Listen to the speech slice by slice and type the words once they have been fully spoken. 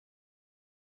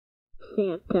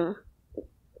Santa.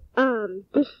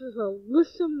 This is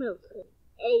Alyssa Milton,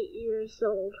 8 years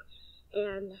old,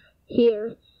 and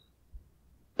here,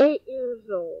 8 years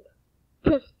old,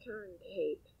 just turned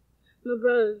 8. My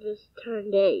brother just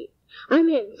turned 8. I'm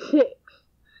in 6,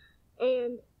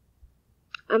 and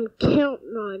I'm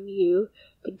counting on you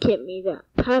to get me that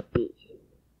puppy.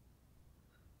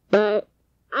 But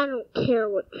I don't care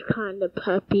what kind of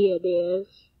puppy it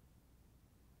is.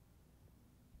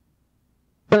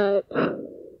 But,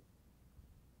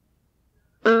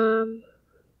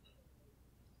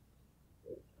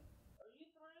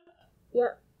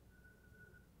 yep.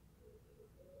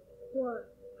 What?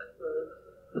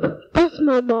 That's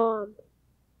my mom.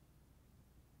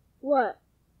 What?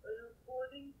 Are you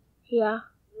recording? Yeah.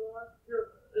 You are? Here.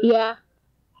 Yeah.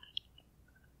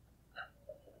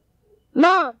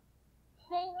 Mom!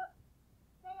 Say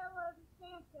hello to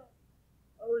Santa.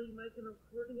 Oh, are you making a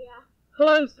recording? Yeah.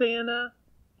 Hello, Santa.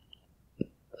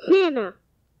 Santa.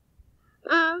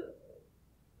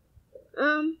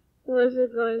 What was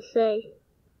it going to say?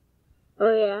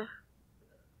 Oh, yeah.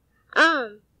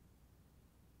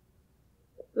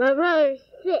 My brother's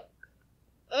 6,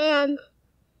 and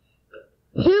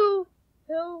he'll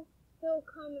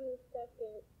come in a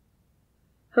second.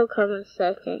 He'll come in a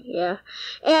second, yeah.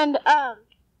 And,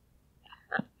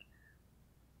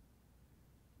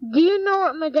 do you know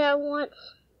what my dad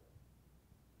wants?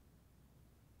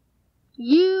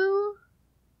 You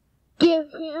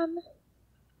give him,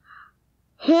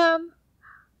 some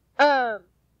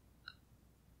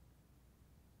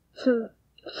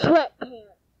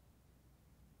sweatpants.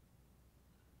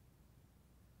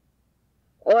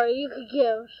 Or you could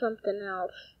give him something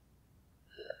else.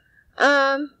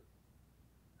 Mama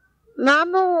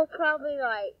will probably,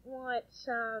 want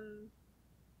some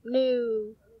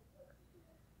new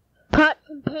pots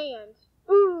and pans.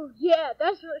 Ooh, yeah,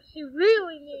 that's what she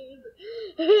really needs.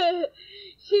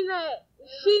 she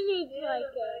needs,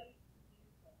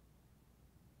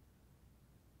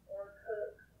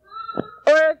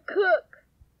 or a cook.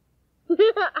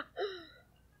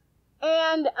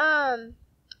 and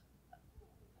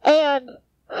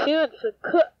she wants a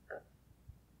cook.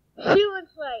 She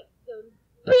wants, those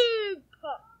big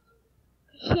pots.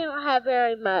 She don't have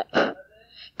very much.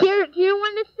 Garrett, do you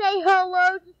want to say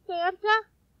hello to Santa?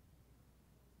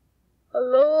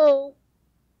 Hello?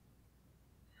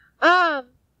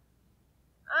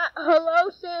 Hello,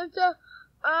 Santa.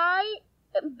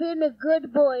 I've been a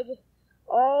good boy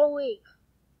all week.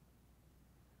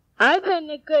 I've been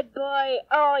a good boy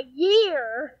all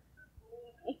year.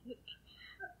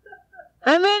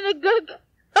 I'm in a good...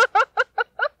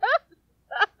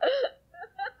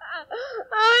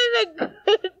 I'm a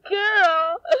good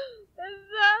girl.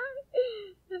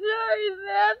 Sorry,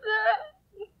 Santa.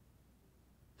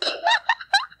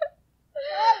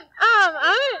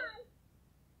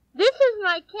 This is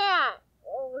my cat.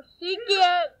 Oh, she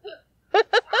gets...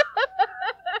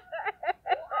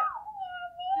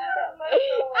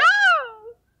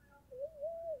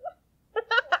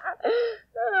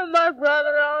 My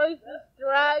brother always just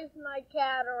drives my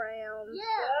cat around. Yeah.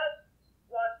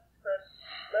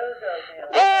 Let her go,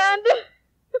 man. And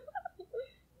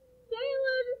say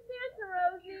hello to Santa,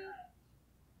 Rosie.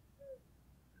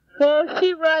 Well, she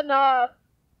run off.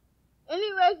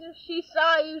 Anyways, if she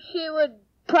saw you, she would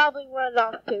probably run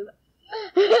off too.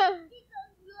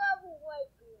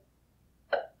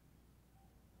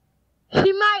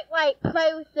 She might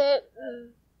play with it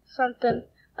and something,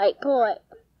 pull it.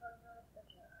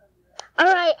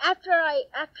 Alright, after I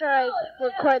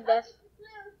record this.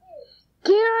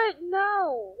 Garrett,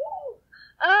 no.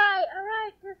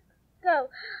 Alright, just go.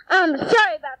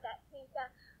 Sorry about that, Santa.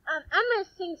 I'm gonna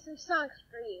sing some songs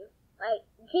for you. Like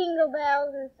Jingle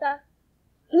Bells and stuff.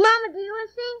 Mama, do you want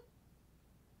to sing?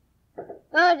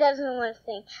 Mama doesn't want to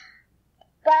sing.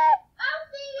 But I'll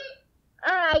sing it.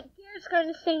 Alright, Garrett's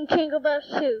gonna sing Jingle Bells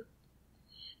too.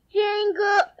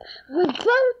 Jingle, we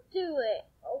both do it.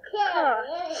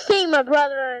 Okay. See, my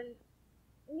brother and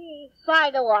me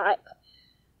fight a lot.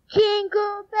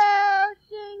 Jingle bells,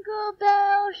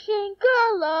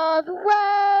 jingle all the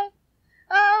way.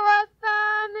 Oh, what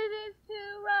fun it is to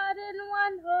ride in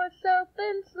one horse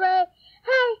open sleigh.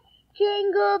 Hey,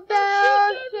 jingle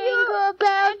bells, jingle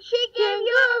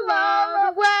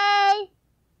all the way.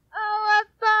 Oh, what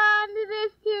fun it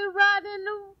is to ride in a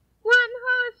one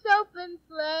horse open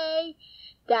sleigh.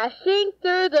 Dashing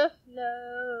through the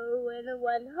snow in a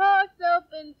one horse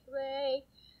open sleigh.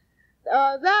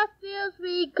 All the fields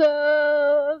we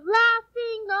go,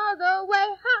 laughing all the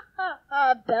way, ha ha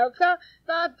ha, bells are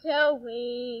bobtail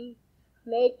ring,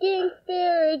 making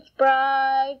spirits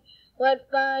bright. What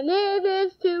fun it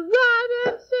is to ride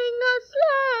and sing a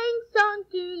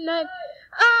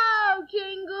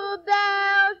jingle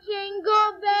bells,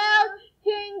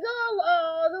 jingle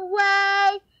all the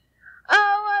way.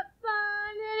 Oh, what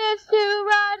fun it is to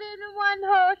ride in a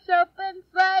one-horse open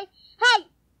sleigh. Hey!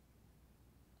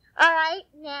 Alright,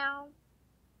 now,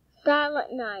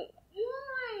 Silent Night.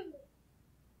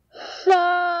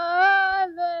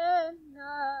 Silent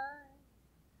night,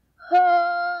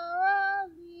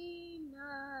 holy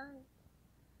night,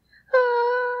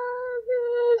 all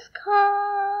is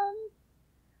calm,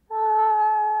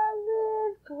 all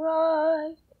is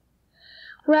bright,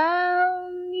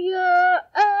 round your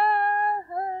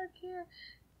urgent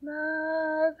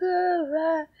mother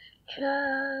and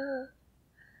child,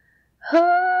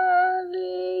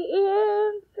 holy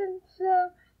infant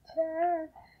so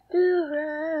tender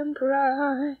and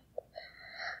bright,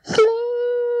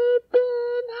 sleep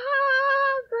in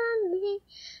heavenly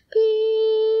peace,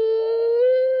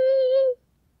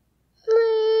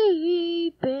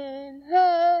 sleep in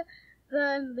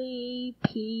heavenly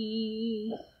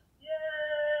peace.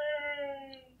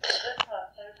 Yay! That's my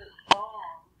favorite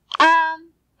song.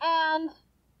 And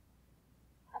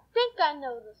I think I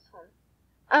know this one.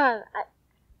 I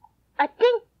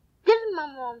think this is my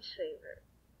mom's favorite.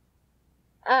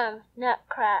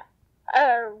 Nutcracker,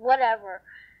 or whatever,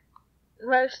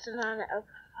 roasted on an open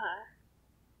fire.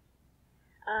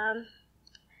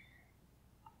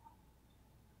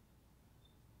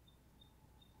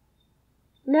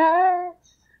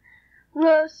 Nuts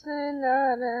roasting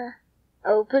on an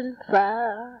open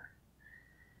fire.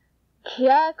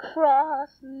 Jack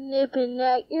Frost nipping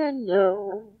at your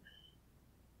nose.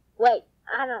 Wait,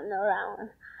 I don't know that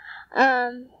one.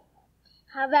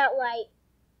 How about like,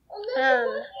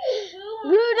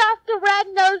 Rudolph the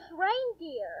Red-Nosed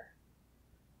Reindeer.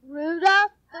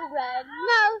 Rudolph the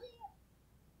Red-Nosed.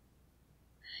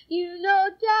 You know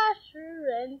Dasher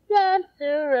and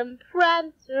Dancer and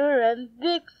Prancer and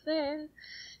Vixen,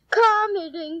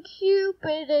 Comet and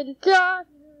Cupid and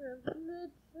Donner and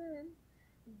Blitzen.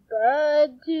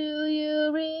 But do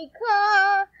you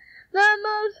recall the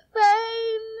most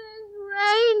famous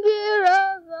reindeer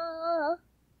of all?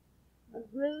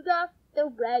 Rudolph the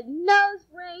red-nosed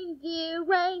reindeer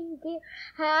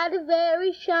had a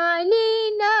very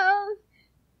shiny nose,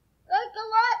 like a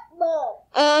light bulb.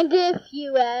 And if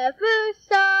you ever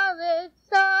saw it,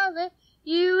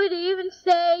 you would even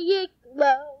say it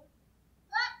glowed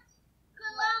like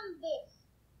Columbus.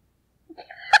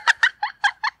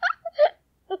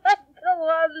 Like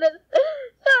Columbus.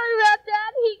 Sorry about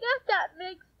that. He got that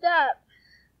mixed up.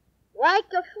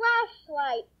 Like a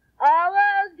flashlight. All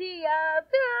of the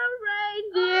other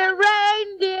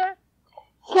reindeer.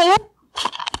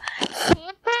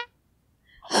 Santa?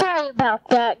 Sorry about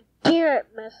that.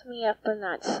 Garrett messed me up in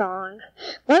that song.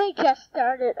 Let me just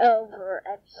start it over,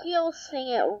 and he'll sing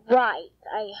it right,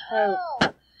 I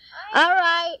hope.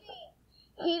 Alright.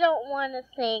 He don't want to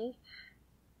sing.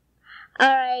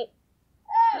 Alright.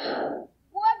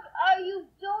 What are you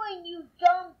doing, you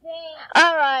dumb thing?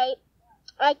 Alright.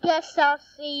 I guess I'll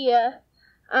see ya.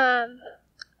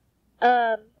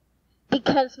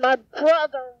 Because my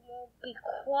brother won't be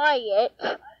quiet.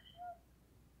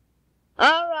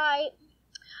 Alright.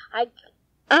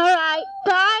 Alright.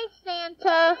 Bye,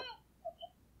 Santa.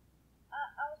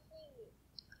 I'll see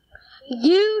you.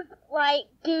 You, like,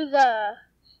 do the...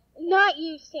 Not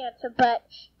you, Santa, but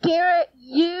Garrett,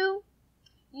 you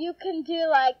can do,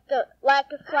 like a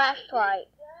flashlight.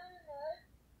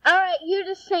 Alright, you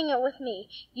just sing it with me.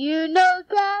 You know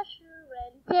Dasher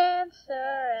and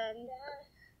Dancer and...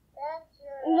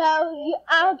 No,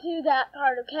 I'll do that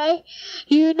part, okay?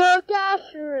 You know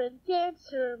Dasher and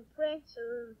Dancer and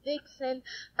Prancer and Vixen,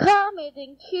 Comet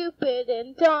and Cupid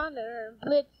and Donner and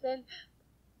Blitzen.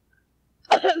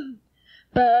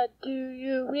 But do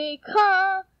you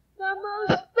recall the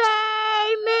most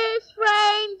famous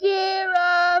reindeer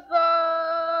of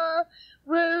all?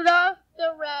 Rudolph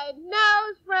the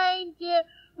red-nosed reindeer.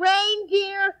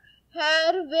 Reindeer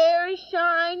had a very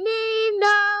shiny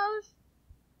nose.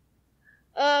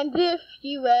 And if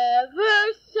you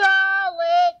ever saw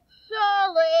it,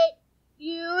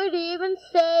 you would even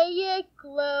say it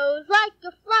glows like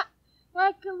a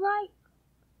light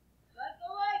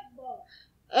bulb.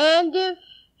 And if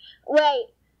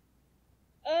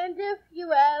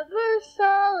you ever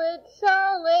saw it.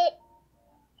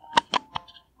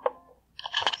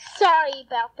 Sorry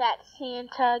about that,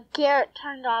 Santa. Garrett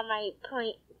turned on my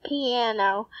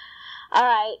piano.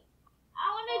 Alright. I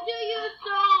want to do you a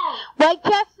song. Wait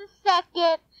just a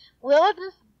second. We'll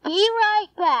just be right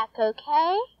back,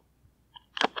 okay?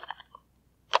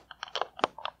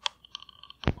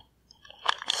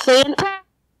 Santa?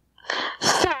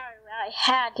 Sorry I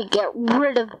had to get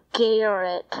rid of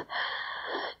Garrett.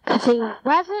 Because he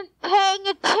wasn't paying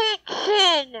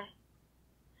attention.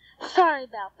 Sorry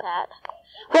about that.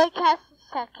 Wait just a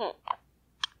second.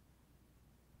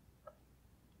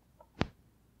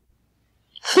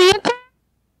 Santa?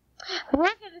 We're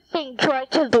gonna sing Joy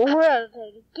to the World,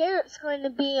 and Garrett's going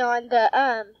to be on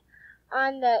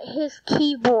his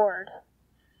keyboard.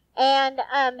 And,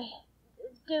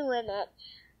 doing it.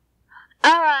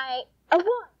 Alright. A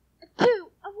one,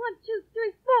 two,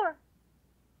 3, 4.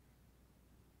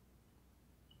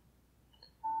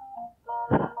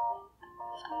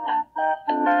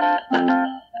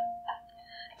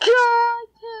 Joy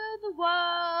to the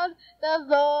world, the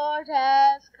Lord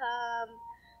has come.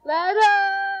 Let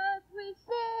us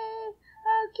receive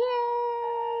our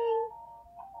King.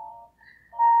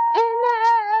 In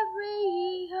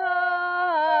every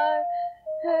heart,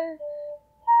 and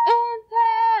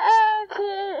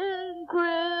pageant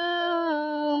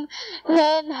groom,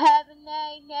 then heaven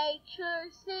and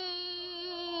nature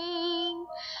sing,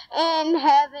 and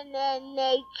heaven and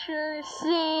nature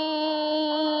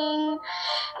sing,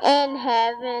 and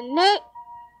heaven and...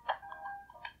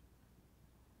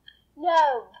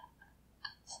 No.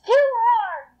 It's too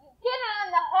hard. You get on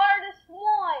the hardest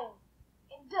one.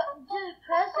 Do the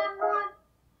present one?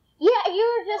 Yeah, you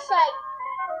were just like...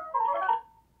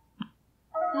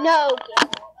 No,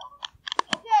 Garrett.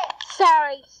 Okay.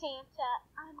 Sorry, Santa.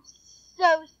 I'm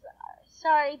so sorry.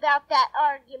 Sorry about that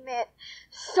argument.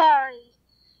 Sorry.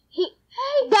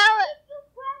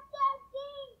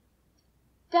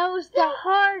 That was the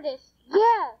hardest.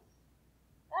 Yes.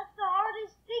 That's the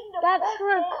hardest thing to That's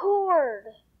press.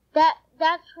 record.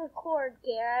 That's record,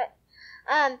 Garrett.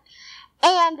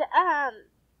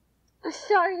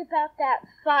 Sorry about that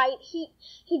fight. He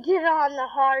did it on the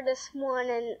hardest one,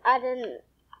 and I didn't.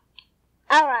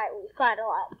 Alright, we fight a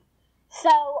lot.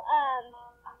 So,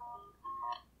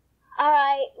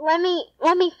 alright, let me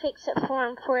fix it for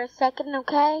him for a second,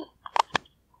 okay?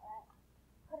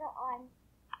 Put it on.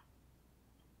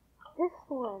 This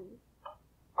one.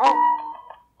 Oh.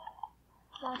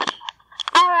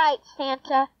 Alright,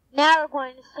 Santa. Now we're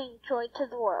going to sing Joy to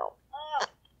the World.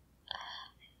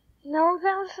 No,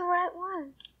 that was the right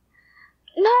one.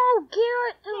 No,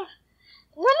 Garrett,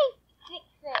 let me fix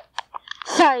it.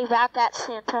 Sorry about that,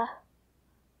 Santa.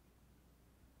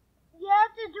 You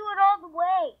have to do it all the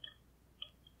way.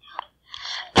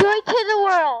 Joy to the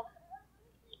world.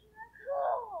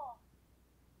 Cool.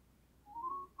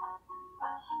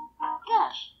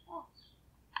 Gosh.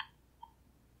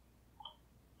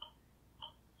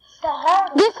 The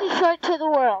hardest. This is Joy to the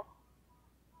World.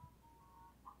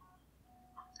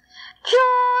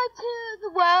 Joy to the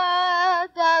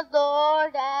world, the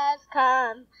Lord has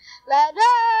come. Let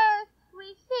us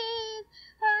receive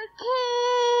her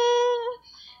King.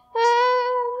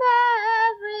 In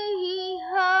every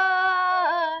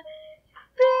heart,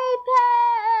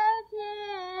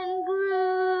 repentant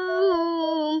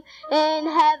groom. In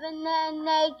heaven and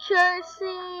nature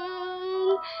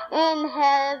sing. In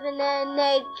heaven and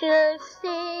nature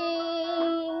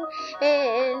sing.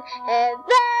 In heaven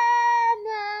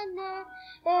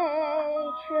and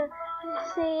nature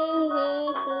sing.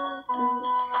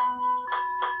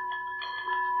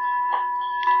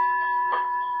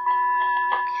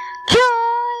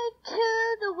 Joy to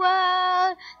the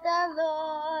world, the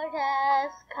Lord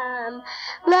has come.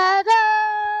 Let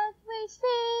us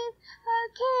receive our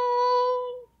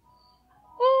King.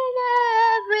 In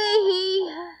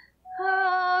every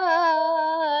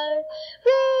heart,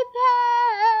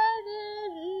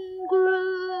 repentant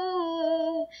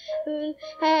groom,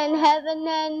 and heaven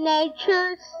and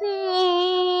nature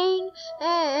sing,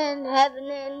 and heaven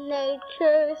and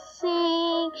nature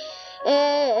sing,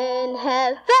 and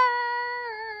heaven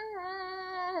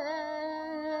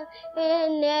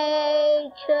and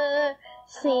nature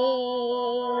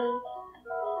sing.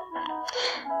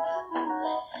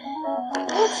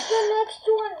 What's the next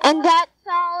one? And that's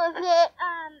all of it.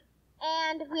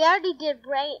 And we already did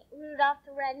Rudolph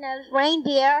the Red-Nosed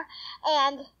Reindeer.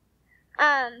 And,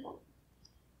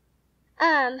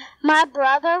 my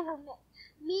brother,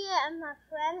 me and my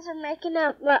friends are making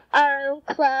up our own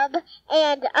club.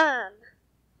 And,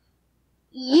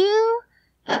 you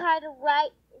try to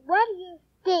write, what do you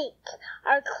think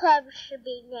our club should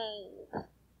be named?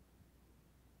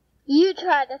 You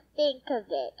try to think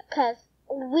of it, 'cause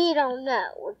we don't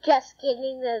know. We're just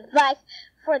getting the advice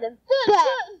for the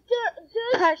best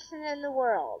person in the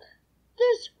world.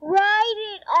 Just write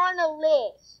it on a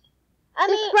list.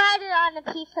 Just write it on a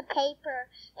piece of paper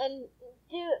and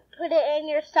put it in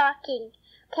your stocking,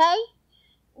 okay?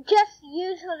 Just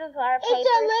use one of our papers. It's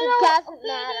a little it doesn't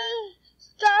matter.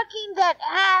 stocking stocking that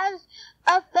has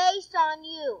a face on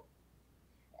you.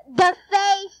 The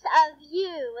face of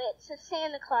you. It's a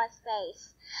Santa Claus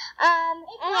face.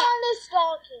 It's on the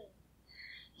stocking.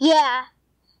 Yeah.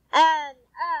 And,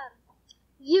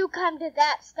 you come to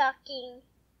that stocking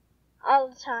all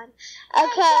the time. Okay. I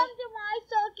come to my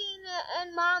stocking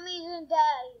and Mommy's and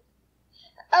Daddy's.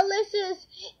 Alyssa is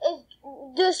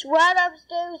just right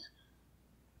upstairs.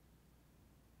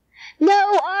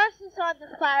 No, ours is on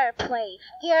the fireplace.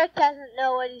 Garrett doesn't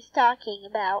know what he's talking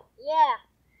about. Yeah.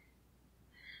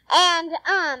 And,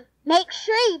 make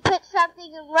sure you put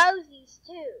something in Rosie's,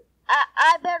 too.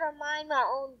 I better mind my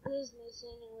own business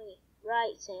anyway.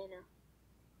 Right, Santa?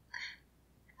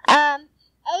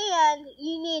 And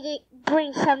you need to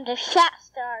bring some to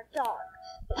Shasta, our dog.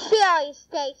 She always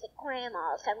stays at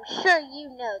Grandma's. I'm sure you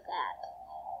know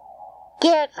that.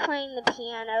 Garrett's playing the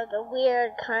piano, the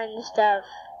weird kind of stuff.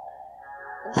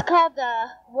 It's called the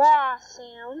wah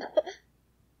sound.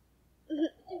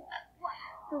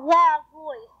 The wah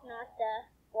voice, not the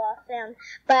wah sound.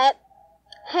 But,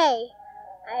 hey,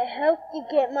 I hope you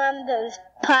get Mom those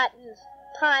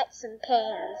pots and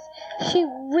pans. She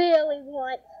really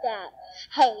wants that.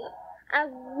 Hey, I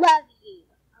love you.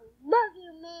 I love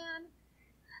you, man.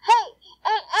 Hey,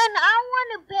 and I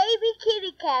want a baby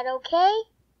kitty cat, okay?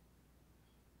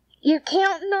 You're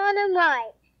counting on him,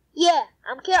 right? Yeah,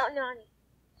 I'm counting on him.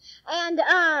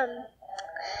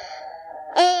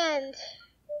 And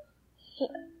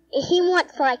he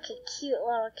wants like a cute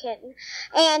little kitten.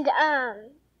 And,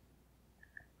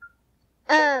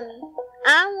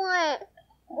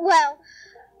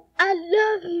 I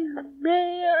love you,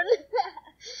 man.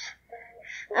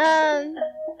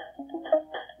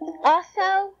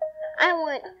 Also, I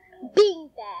want bean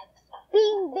bags.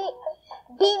 Beanie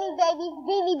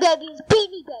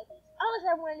babies. All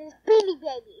I want is beanie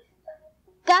babies.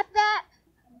 Got that?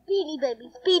 Beanie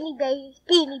babies.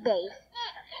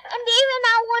 And even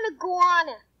I want a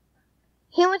iguana.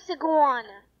 He wants a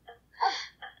iguana.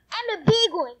 And a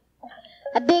big one.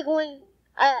 A big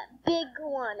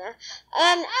iguana.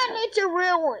 And it's a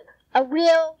real one. A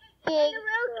real big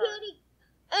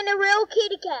and a real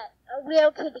kitty cat. A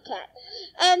real kitty cat.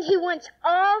 And he wants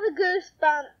all the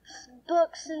Goosebumps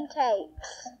books and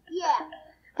tapes. Yeah.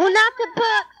 Well, not the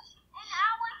books. And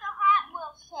I want the Hot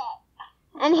Wheels set.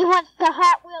 And he wants the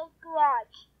Hot Wheels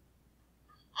garage.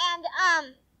 And,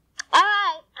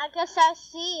 alright, I guess I'll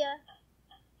see ya.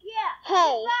 Yeah.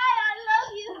 Hey. Bye, I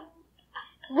love you.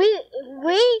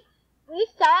 We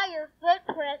saw your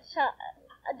footprints,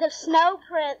 the snow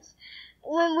prints,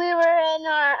 when we were in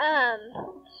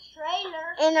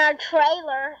our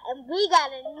trailer, and we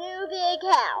got a new big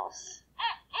house.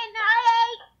 And I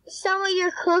ate some of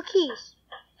your cookies.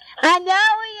 I know,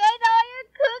 we ate all your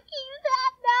cookies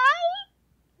that night.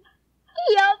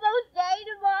 He almost ate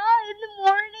them all in the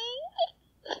morning.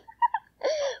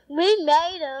 We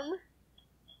made them.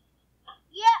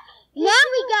 Yeah. Now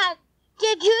we got,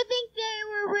 did you think they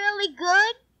were really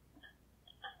good?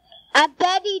 I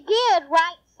bet he did,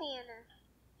 right, Santa?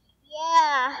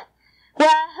 Yeah. Well,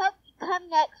 I hope you come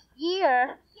next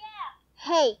year. Yeah.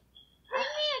 Hey. Bring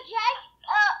me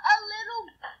a little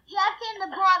Jack in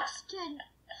the Box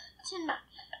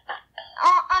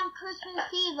on Christmas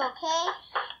Eve, okay?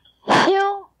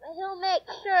 He'll make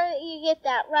sure that you get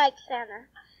that right, Santa.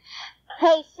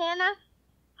 Hey, Santa.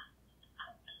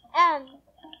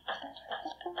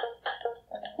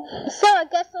 So I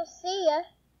guess I'll see ya.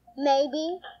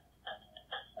 Maybe.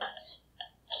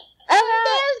 And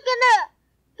there's gonna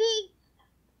be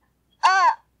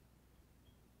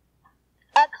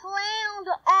a clown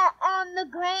on the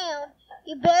ground.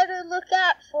 You better look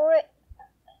out for it.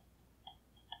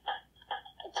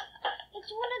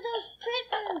 It's one of those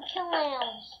prison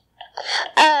clowns.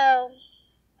 Oh.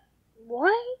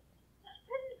 What?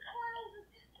 Prison clowns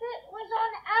that was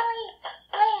on Allie's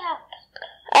Playhouse.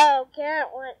 Oh,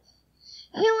 Garrett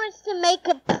he wants to make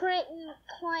a printing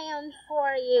clown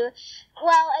for you.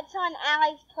 Well, it's on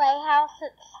Allie's Playhouse.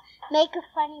 It's make a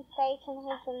funny face, and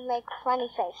he can make a funny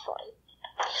face for you.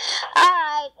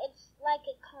 Alright, it's like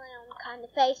a clown kind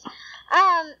of face.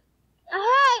 Alright,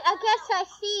 I guess I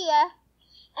see ya.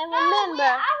 And remember,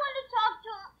 I want to talk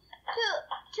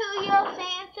to you,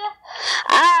 Santa.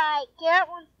 Alright, Garrett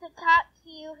wants to talk to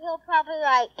you. He'll probably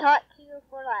talk to you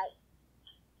for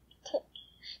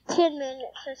 10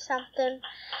 minutes or something.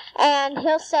 And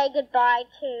he'll say goodbye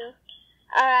too.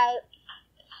 Alright.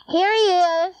 Here he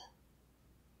is.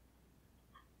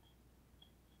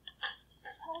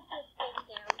 Hold this thing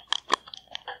down.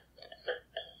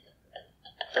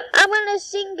 I'm gonna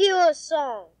sing you a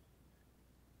song.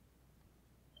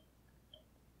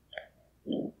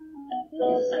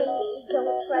 See,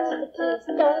 don't press the keys.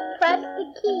 Don't press the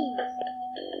keys.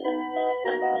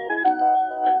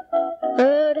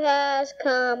 Bird has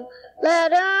come.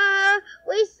 Let her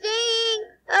we sing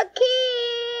a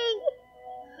king.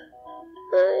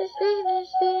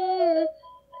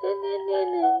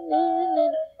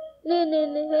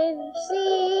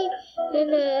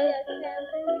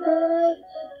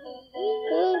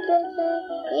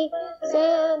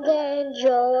 Sound and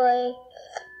joy.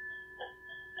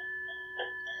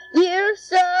 You're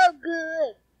so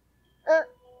good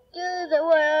to the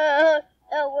world.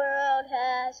 The world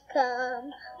has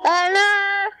come.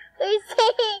 And we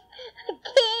sing a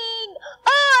king.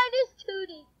 Oh, it is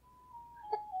Tootie.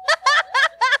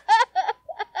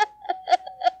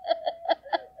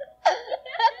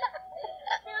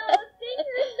 Now sing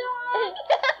your song.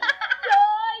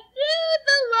 Joy to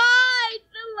the light.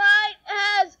 The light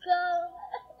has come.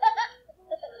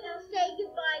 Now say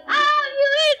goodbye. Oh, you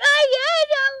ate my head,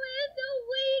 a little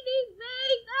weenie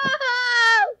face.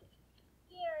 Oh!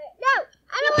 Garrett. No,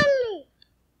 I don't want to leave.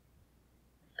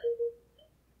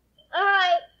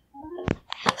 Alright.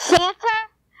 Santa,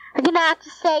 we're going to have to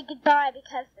say goodbye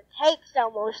because the tape's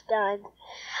almost done.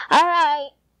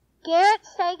 Alright. Garrett,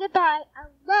 say goodbye. I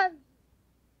love you.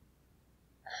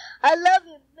 I love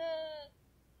you, man.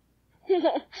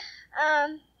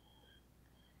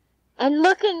 And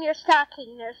look in your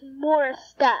stocking. There's more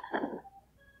stuff. I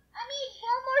need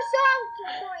one more song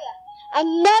for you.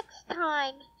 And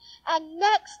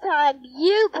next time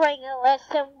you bring a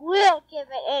list and we'll give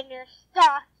it in your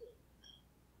stocking.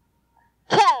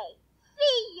 Okay,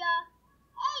 see ya.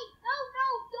 Hey, no,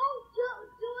 don't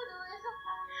do it, Alyssa.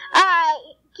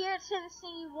 Alright, Garrett's gonna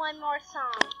sing you one more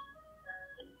song.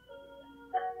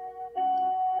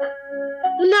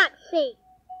 Not sing.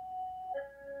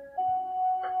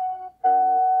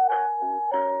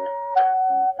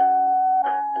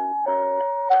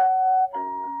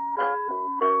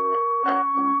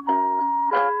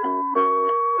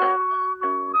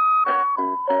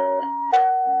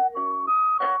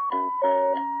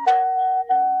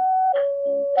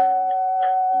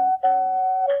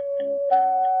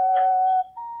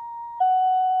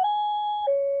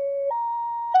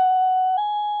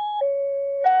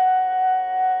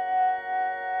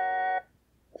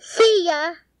 See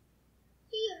ya.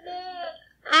 See you, man.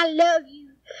 I love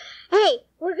you. Hey,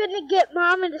 we're gonna get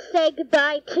Mama to say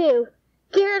goodbye too.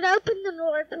 Garrett, open the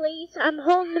door, please. I'm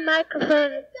holding the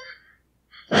microphone.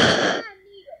 Garrett.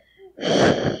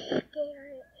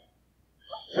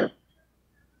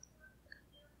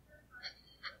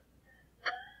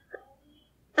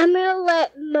 I'm gonna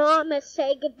let Mama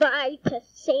say goodbye to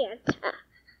Santa.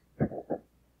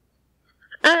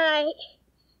 Alright.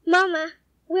 Mama,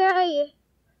 where are you?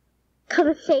 Come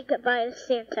and say goodbye to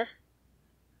Santa.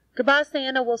 Goodbye,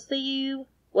 Santa. We'll see you.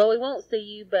 Well, we won't see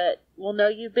you, but we'll know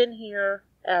you've been here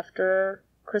after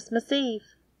Christmas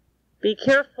Eve. Be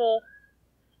careful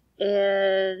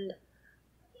and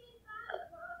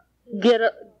get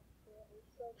a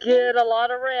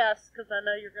lot of rest because I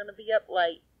know you're going to be up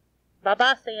late.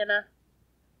 Bye-bye, Santa.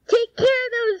 Take care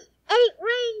of those 8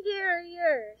 reindeer of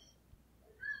yours.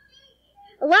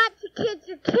 Lots of kids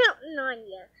are counting on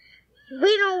you.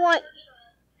 We don't want...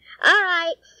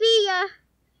 Alright, see ya.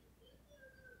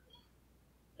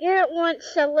 Garrett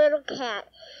wants a little cat.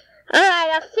 Alright,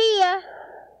 I'll see ya.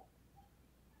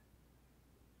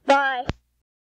 Bye.